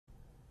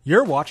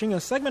You're watching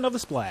a segment of The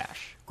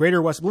Splash,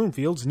 Greater West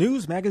Bloomfield's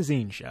news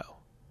magazine show.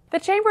 The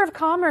Chamber of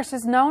Commerce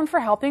is known for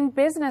helping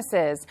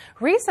businesses.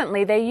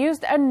 Recently, they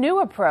used a new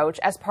approach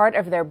as part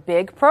of their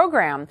big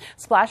program.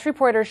 Splash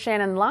reporter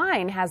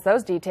Shannon has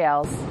those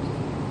details.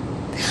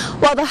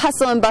 While the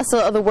hustle and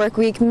bustle of the work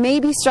week may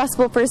be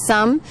stressful for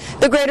some,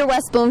 the Greater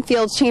West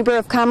Bloomfield Chamber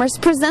of Commerce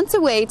presents a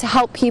way to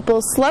help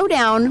people slow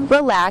down,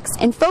 relax,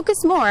 and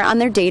focus more on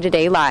their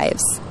day-to-day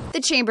lives. The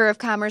Chamber of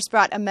Commerce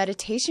brought a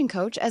meditation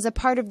coach as a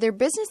part of their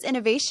Business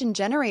Innovation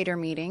Generator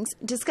meetings,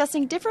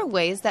 discussing different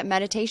ways that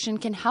meditation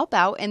can help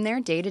out in their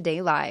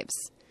day-to-day lives.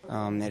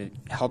 It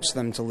helps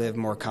them to live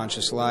more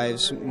conscious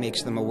lives,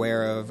 makes them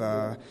aware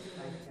of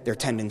their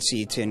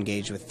tendency to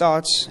engage with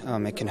thoughts.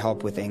 It can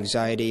help with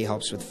anxiety,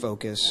 helps with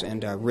focus,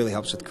 and really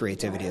helps with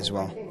creativity as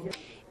well.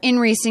 In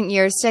recent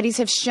years, studies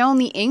have shown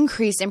the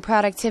increase in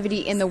productivity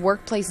in the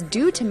workplace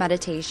due to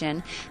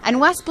meditation, and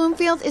West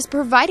Bloomfield is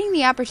providing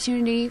the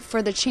opportunity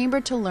for the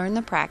Chamber to learn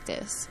the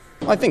practice.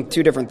 Well, I think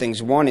two different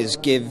things. One is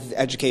give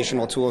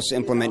educational tools to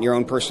implement your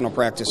own personal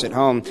practice at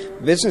home.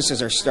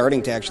 Businesses are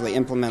starting to actually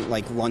implement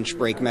like lunch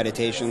break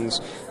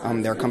meditations.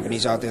 There are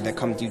companies out there that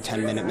come do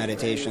 10-minute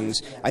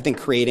meditations. I think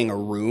creating a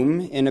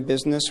room in a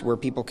business where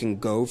people can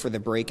go for the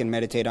break and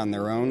meditate on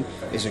their own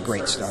is a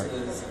great start.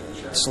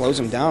 It slows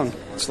them down.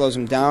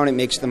 It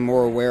makes them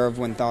more aware of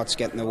when thoughts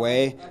get in the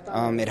way.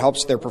 It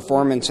helps their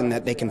performance in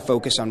that they can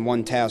focus on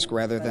one task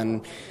rather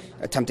than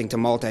attempting to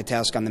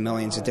multitask on the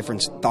millions of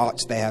different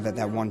thoughts they have at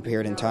that one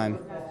period in time.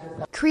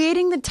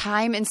 Creating the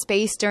time and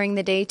space during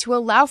the day to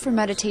allow for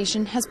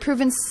meditation has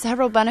proven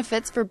several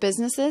benefits for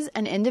businesses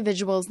and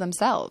individuals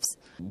themselves.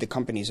 The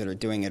companies that are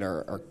doing it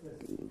are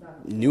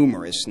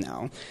numerous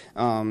now.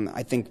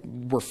 I think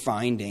we're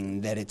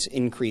finding that it's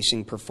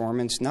increasing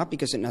performance, not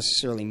because it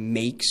necessarily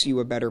makes you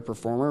a better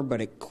performer,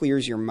 but it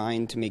clears your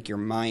mind to make your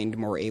mind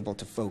more able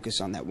to focus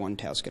on that one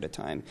task at a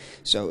time.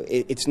 So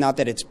it's not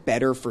that it's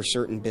better for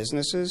certain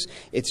businesses,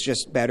 it's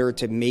just better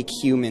to make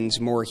humans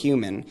more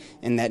human,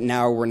 and that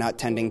now we're not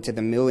tending to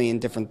the million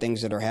different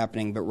things that are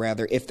happening, but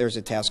rather if there's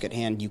a task at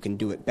hand, you can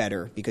do it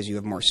better because you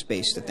have more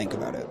space to think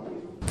about it.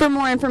 For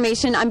more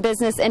information on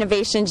Business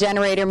Innovation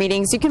Generator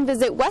meetings, you can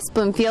visit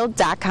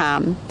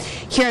westbloomfield.com.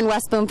 Here in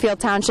West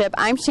Bloomfield Township,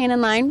 I'm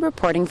Shannon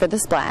reporting for The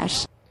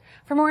Splash.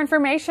 For more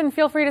information,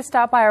 feel free to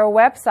stop by our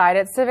website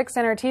at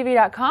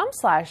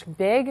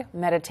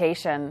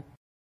civiccentertv.com/bigmeditation.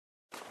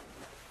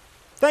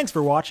 Thanks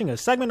for watching a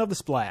segment of The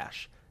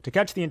Splash. To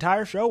catch the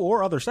entire show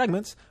or other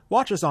segments,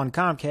 watch us on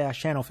Comcast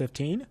Channel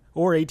 15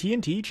 or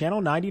AT&T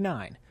Channel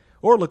 99,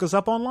 or look us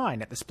up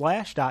online at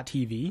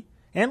thesplash.tv.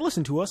 And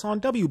listen to us on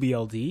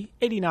WBLD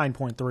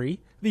 89.3,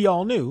 the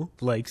all-new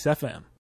Lakes FM.